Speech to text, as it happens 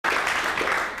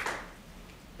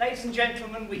Ladies and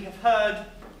gentlemen, we have heard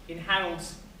in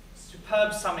Harold's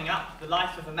superb summing up the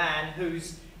life of a man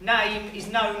whose name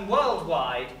is known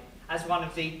worldwide as one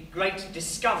of the great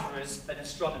discoverers in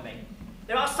astronomy.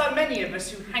 There are so many of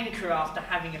us who hanker after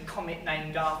having a comet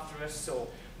named after us or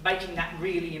making that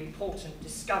really important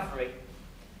discovery.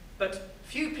 But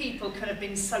few people can have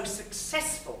been so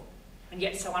successful and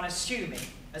yet so unassuming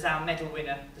as our medal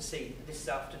winner this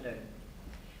afternoon.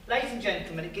 Ladies and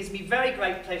gentlemen, it gives me very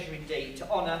great pleasure indeed to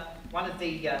honour one of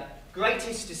the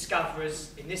greatest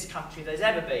discoverers in this country there's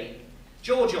ever been,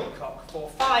 George Alcock, for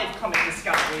 5 comet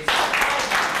discoveries.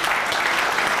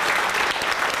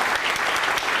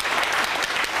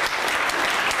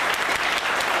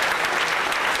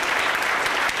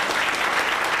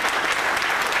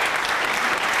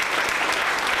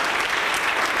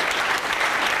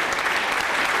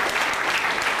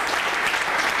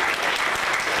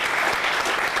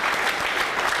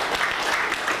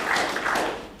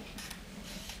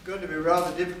 It's going to be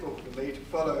rather difficult for me to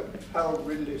follow Harold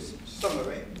Ridley's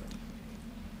summary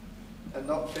and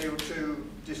not feel too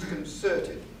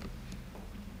disconcerted.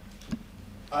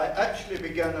 I actually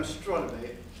began astronomy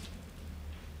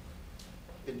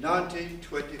in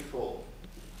 1924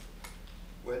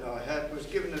 when I was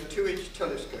given a 2-inch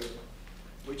telescope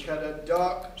which had a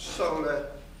dark solar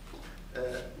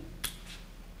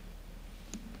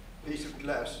piece of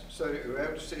glass so that you were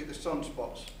able to see the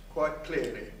sunspots quite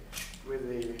clearly with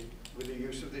the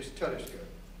use of this telescope.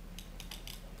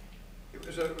 It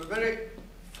was a very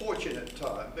fortunate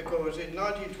time because in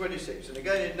 1926 and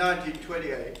again in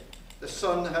 1928 the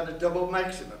sun had a double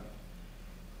maximum,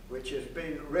 which has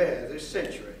been rare this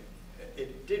century.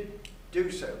 It did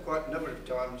do so quite a number of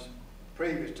times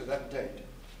previous to that date.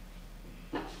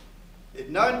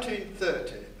 In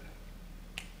 1930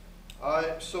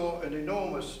 I saw an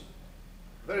enormous,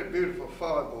 very beautiful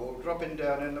fireball dropping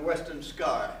down in the western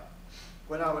sky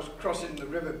when I was crossing the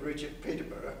river bridge at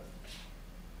Peterborough,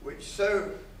 which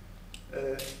so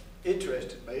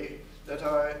interested me that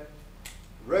I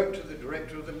wrote to the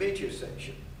director of the meteor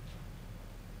section.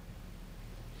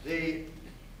 The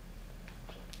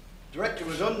director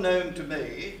was unknown to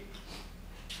me,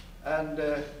 and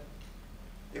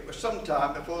it was some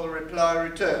time before the reply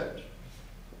returned.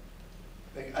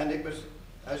 And it was,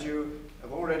 as you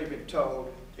have already been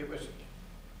told, it was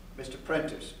Mr.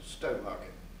 Prentice at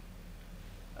Stonemarket.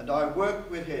 And I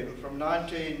worked with him from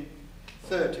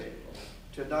 1930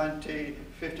 to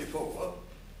 1954.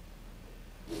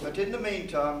 But in the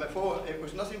meantime, before, it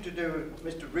was nothing to do with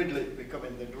Mr. Ridley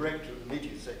becoming the director of the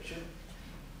meteor section.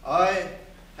 I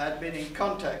had been in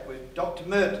contact with Dr.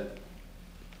 Merlin,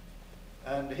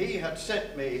 and he had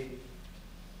sent me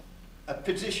a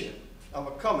position of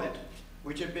a comet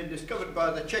which had been discovered by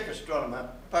the Czech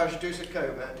astronomer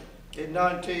Parasdusakova in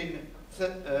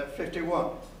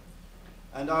 1951.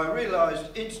 And I realised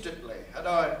instantly,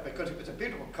 because it was a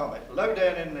beautiful comet, low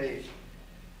down in the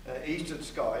eastern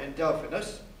sky in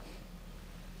Delphinus,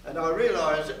 and I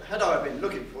realised that had I been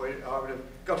looking for it, I would have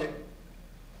got it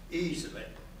easily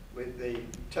with the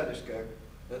telescope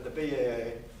that the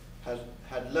BAA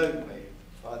had loaned me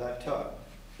by that time.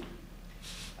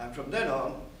 And from then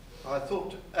on, I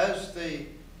thought as the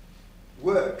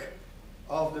work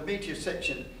of the meteor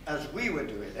section as we were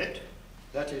doing it,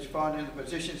 that is finding the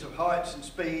positions of heights and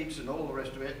speeds and all the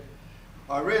rest of it,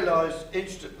 I realised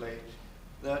instantly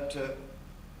that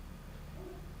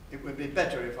it would be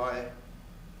better if I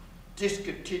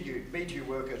discontinued meteor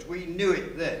work as we knew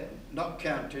it then, not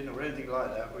counting or anything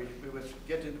like that. We were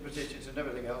getting the positions and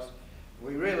everything else.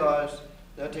 We realised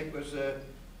that it was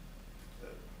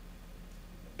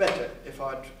better if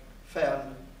I'd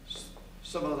found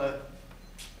some other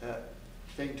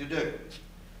thing to do.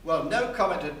 Well, no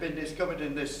comet had been discovered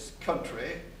in this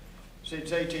country since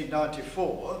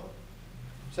 1894,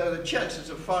 so the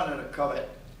chances of finding a comet,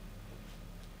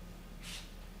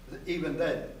 even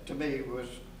then, to me, was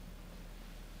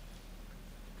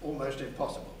almost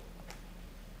impossible.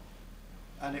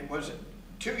 And it was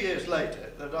 2 years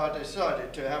later that I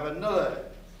decided to have another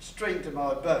string to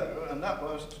my bow, and that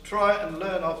was to try and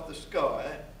learn off the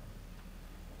sky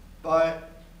by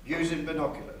using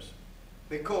binoculars,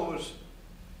 because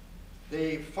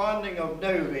the finding of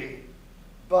novae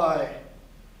by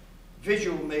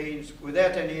visual means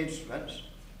without any instruments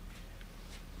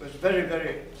was very,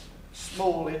 very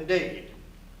small indeed.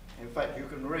 In fact, you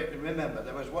can remember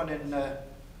there was one in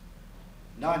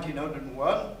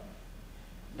 1901,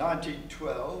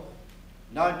 1912,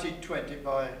 1920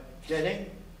 by Denning,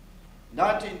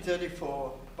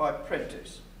 1934 by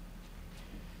Prentice.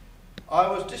 I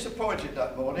was disappointed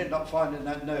that morning not finding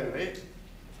that novae.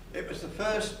 It was the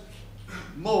first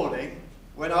morning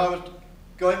when I was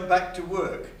going back to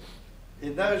work.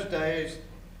 In those days,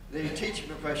 the teaching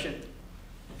profession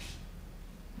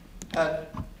had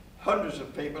hundreds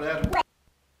of people out of work.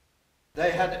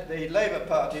 They had, the Labour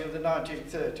Party of the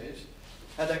 1930s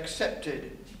had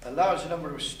accepted a large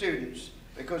number of students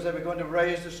because they were going to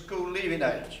raise the school leaving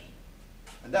age.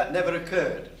 And that never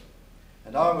occurred.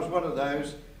 And I was one of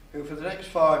those who for the next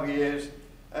 5 years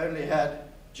only had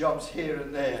jobs here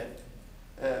and there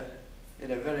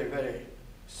in a very, very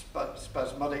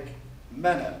spasmodic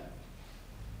manner.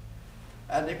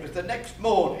 And it was the next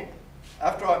morning,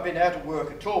 after I'd been out of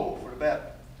work at all for about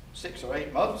 6 or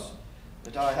 8 months,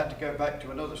 that I had to go back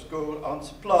to another school on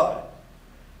supply.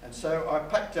 And so I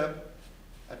packed up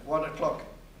at 1 o'clock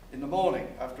in the morning.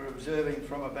 After observing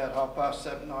from about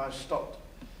 7:30, I stopped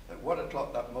at 1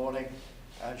 o'clock that morning,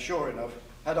 and sure enough,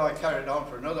 had I carried on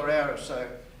for another hour or so,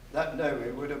 that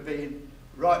Noe would have been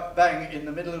right bang in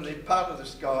the middle of the part of the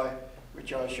sky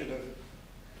which I should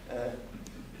have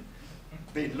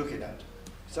been looking at.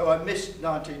 So I missed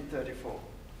 1934.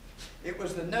 It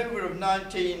was the Nova of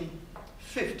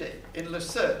 1950 in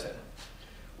Lacerta,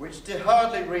 which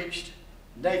hardly reached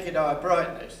naked eye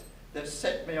brightness, that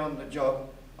set me on the job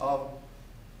of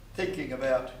thinking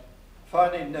about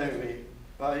finding novae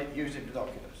by using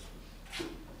binoculars.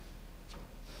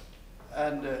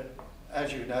 And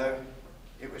as you know,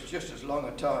 it was just as long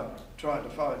a time trying to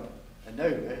find a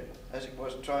nova as it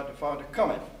was trying to find a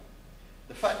comet.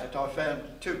 The fact that I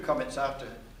found 2 comets after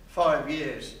 5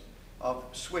 years of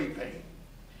sweeping,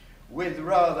 with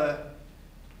rather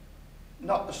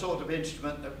not the sort of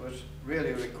instrument that was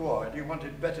really required. You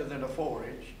wanted better than a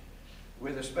 4-inch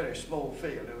with a very small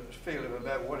field. It was a field of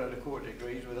about 1 1/4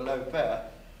 degrees with a low power.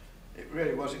 It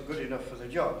really wasn't good enough for the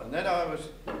job. And then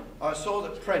I saw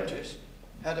that Prentice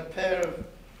had a pair of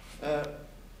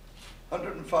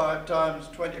 105 times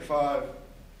 25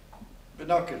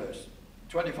 binoculars,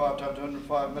 25 times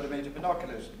 105 millimetre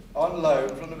binoculars on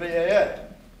loan from the BAA.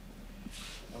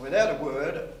 And without a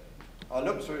word, I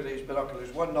looked through these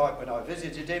binoculars one night when I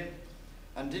visited him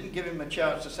and didn't give him a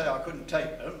chance to say I couldn't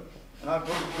take them, and I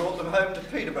brought them home to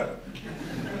Peterborough.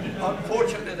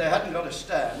 Unfortunately, they hadn't got a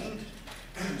stand,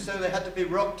 and so they had to be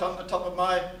rocked on the top of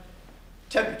my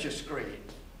temperature screen,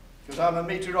 because I'm a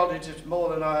meteorologist more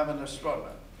than I am an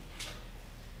astronomer.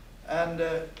 And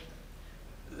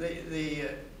the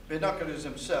binoculars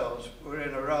themselves were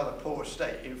in a rather poor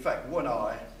state. In fact, one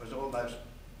eye was almost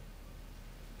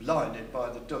blinded by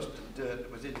the dust and dirt that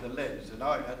was in the lens, and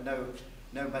I had no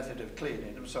method of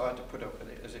cleaning them, so I had to put up with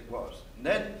it as it was. And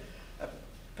then a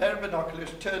pair of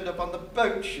binoculars turned up on the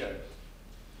boat show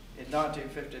in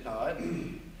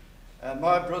 1959, and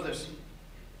my brothers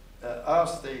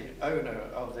asked the owner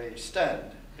of the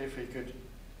stand if he could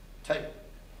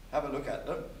have a look at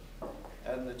them,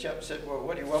 and the chap said, well,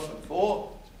 what do you want them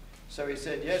for? So he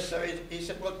said, yes. So he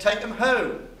said, well, take them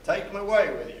home, take them away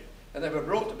with you. And they were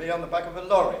brought to me on the back of a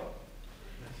lorry.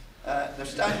 The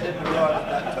stand didn't arrive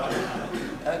at that time.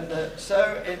 And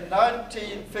so in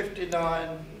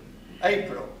 1959,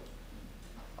 April,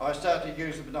 I started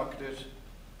using binoculars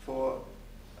for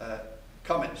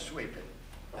comet sweeping.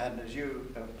 And as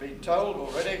you have been told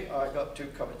already, I got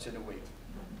 2 comets in a week.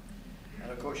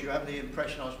 And of course you have the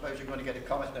impression, I suppose, you're going to get a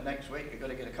comet the next week, you're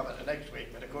going to get a comet the next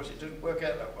week, but of course it doesn't work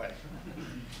out that way.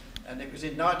 And it was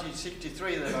in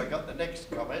 1963 that I got the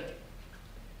next comet,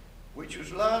 which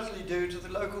was largely due to the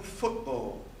local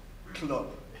football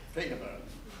club, Peterborough.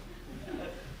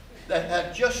 They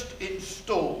had just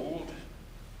installed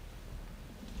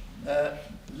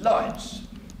lights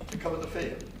to cover the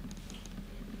field.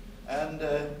 And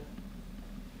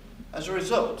as a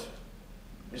result,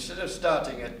 instead of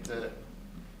starting at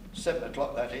 7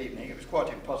 o'clock that evening, it was quite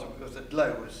impossible because the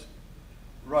glow was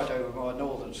right over my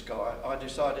northern sky. I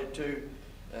decided to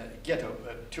get up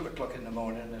at 2 o'clock in the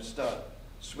morning and start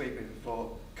sweeping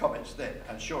for comets then.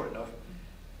 And sure enough,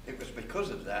 it was because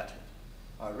of that,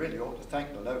 I really ought to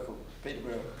thank the local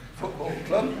Peterborough Football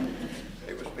Club.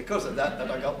 It was because of that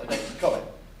that I got the next comet.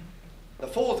 The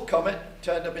 4th comet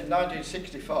turned up in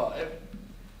 1965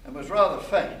 and was rather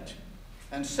faint.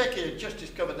 And Secchi had just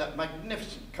discovered that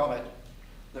magnificent comet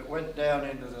that went down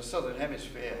into the southern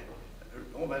hemisphere,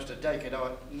 almost a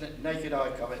naked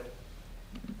eye comet.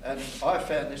 And I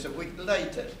found this a week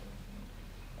later.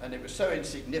 And it was so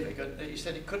insignificant that he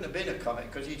said it couldn't have been a comet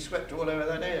because he'd swept all over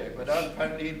that area, but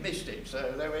apparently he'd missed it,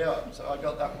 so there we are. So I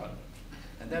got that one.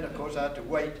 And then, of course, I had to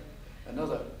wait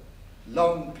another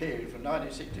long period from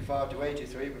 1965 to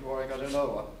 83 before I got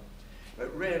another one.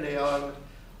 But really, I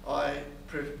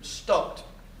stopped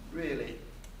really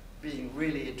being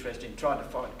really interested in trying to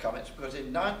find comets, because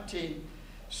in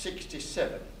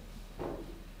 1967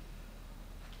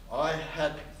 I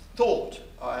had thought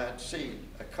I had seen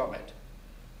a comet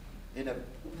in a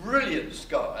brilliant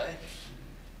sky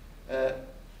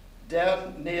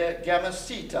down near Gamma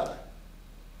Cetae,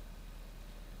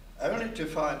 only to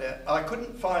find out I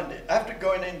couldn't find it. After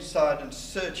going inside and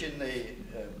searching the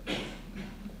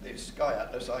sky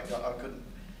atlas, I couldn't.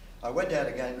 I went out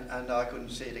again and I couldn't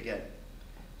see it again.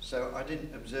 So I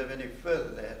didn't observe any further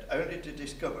there, only to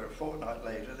discover a fortnight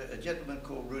later that a gentleman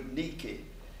called Rudnicki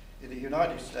in the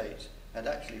United States had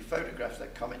actually photographed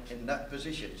that comet in that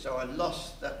position. So I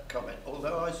lost that comet,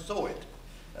 although I saw it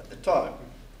at the time.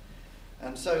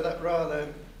 And so that rather,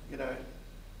 you know,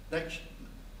 that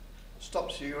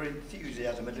stops your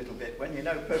enthusiasm a little bit when you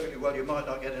know perfectly well you might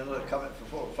not get another comet for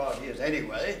 4 or 5 years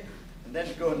anyway, and then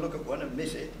to go and look at one and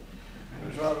miss it. It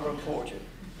was rather unfortunate.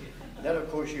 And then, of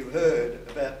course, you heard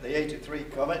about the 83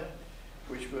 comet,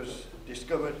 which was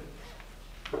discovered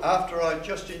after I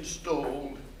just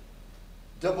installed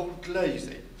double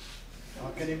glazing.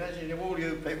 I can imagine all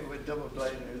you people with double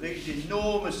glazing, these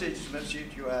enormous instruments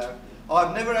that you have.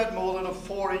 I've never had more than a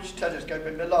 4-inch telescope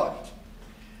in my life.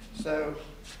 So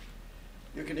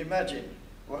you can imagine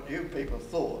what you people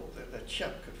thought, that the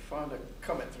chap could find a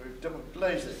comet through double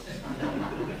glazing.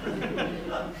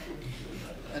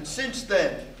 And since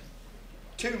then,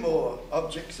 2 more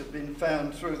objects have been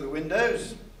found through the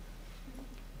windows.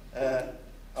 RS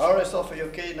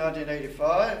Ophiuchi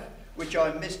 1985, which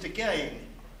I missed again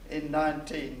in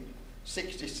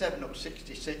 1967 or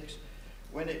 66,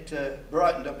 when it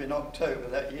brightened up in October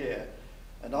that year.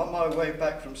 And on my way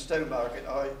back from Stowmarket,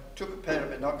 I took a pair of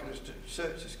binoculars to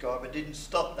search the sky, but didn't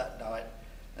stop that night,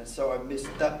 and so I missed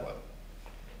that one.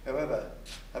 However,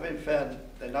 having found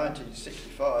the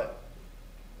 1965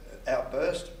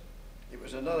 outburst, it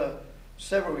was another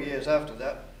several years after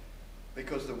that,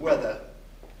 because the weather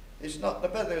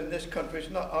in this country is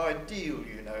not ideal,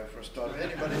 you know, for astronomy.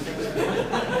 Anybody thinks it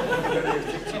is,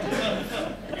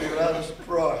 you'd be rather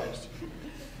surprised.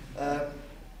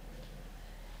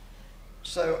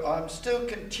 So I'm still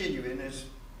continuing as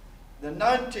I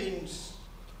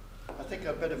think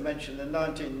I'd better mention the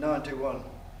 1991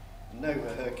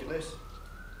 Nova Hercules,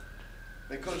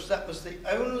 because that was the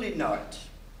only night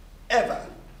ever,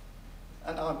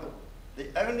 and I'm the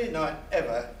only night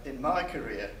ever in my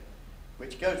career,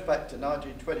 which goes back to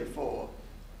 1924,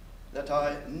 that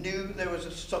I knew there was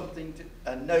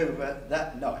a nova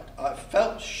that night. I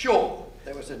felt sure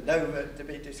there was a nova to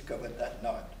be discovered that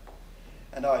night.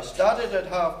 And I started at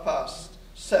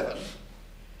 7:30,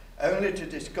 only to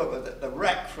discover that the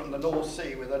rack from the North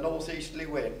Sea with a northeasterly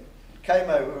wind came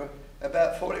over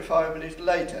about 45 minutes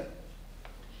later,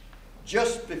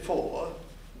 just before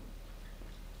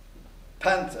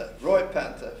Roy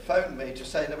Panther phoned me to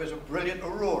say there was a brilliant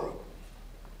aurora.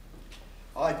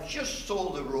 I just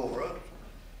saw the aurora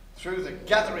through the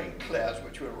gathering clouds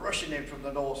which were rushing in from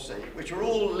the North Sea, which were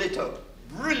all lit up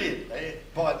brilliantly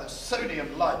by the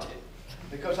sodium lighting,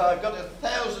 because I've got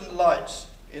 1,000 lights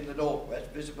in the northwest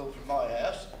visible from my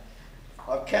house.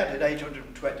 I've counted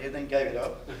 820 and then gave it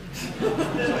up. So you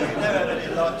never have any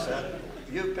lights out.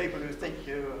 You people who think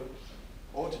you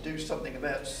ought to do something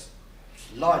about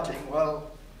lighting,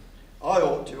 well, I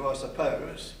ought to, I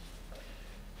suppose.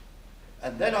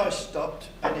 And then I stopped,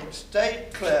 and it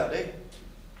stayed cloudy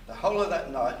the whole of that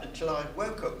night until I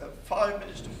woke up at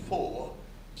 4:05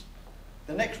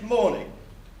 the next morning.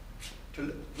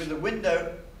 With the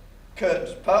window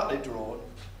curtains partly drawn,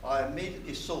 I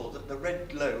immediately saw that the red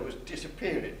glow was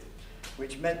disappearing,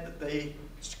 which meant that the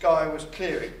sky was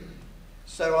clearing.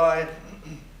 So I,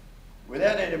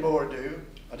 without any more ado,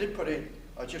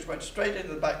 I just went straight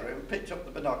into the back room, picked up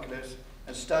the binoculars,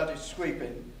 and started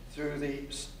sweeping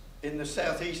in the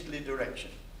southeasterly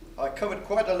direction. I covered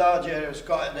quite a large area of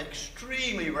sky at an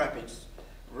extremely rapid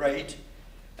rate,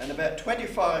 and about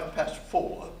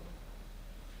 4:25,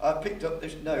 I picked up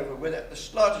this nova without the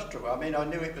slightest trouble. I mean, I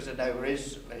knew it was a nova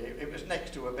instantly. It was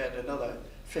next to about another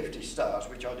 50 stars,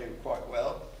 which I do quite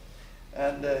well.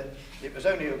 And it was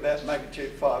only about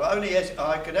magnitude 5.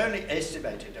 I could only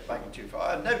estimate it at magnitude 5.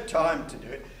 I had no time to do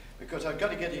it, because I've got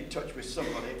to get in touch with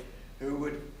somebody who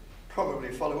would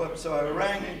probably follow up. So I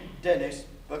rang Dennis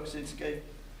Buksinski,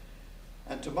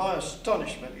 and to my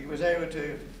astonishment, he was able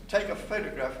to take a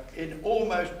photograph in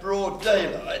almost broad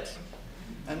daylight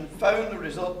and phone the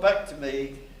result back to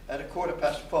me at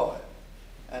 5:15.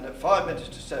 And at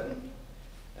 7:05,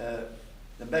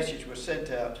 the message was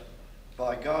sent out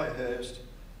by Guy Hurst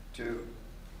to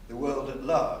the world at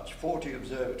large. 40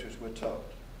 observatories were told.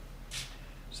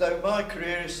 So my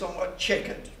career is somewhat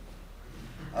checkered.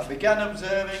 I began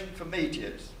observing for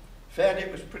meteors, found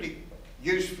it was pretty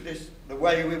useful the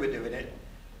way we were doing it,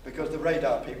 because the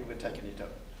radar people were taking it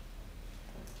up.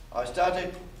 I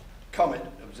started comet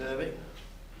observing,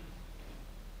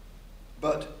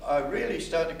 but I really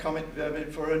started comet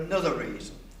observing for another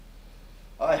reason.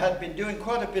 I had been doing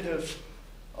quite a bit of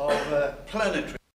planetary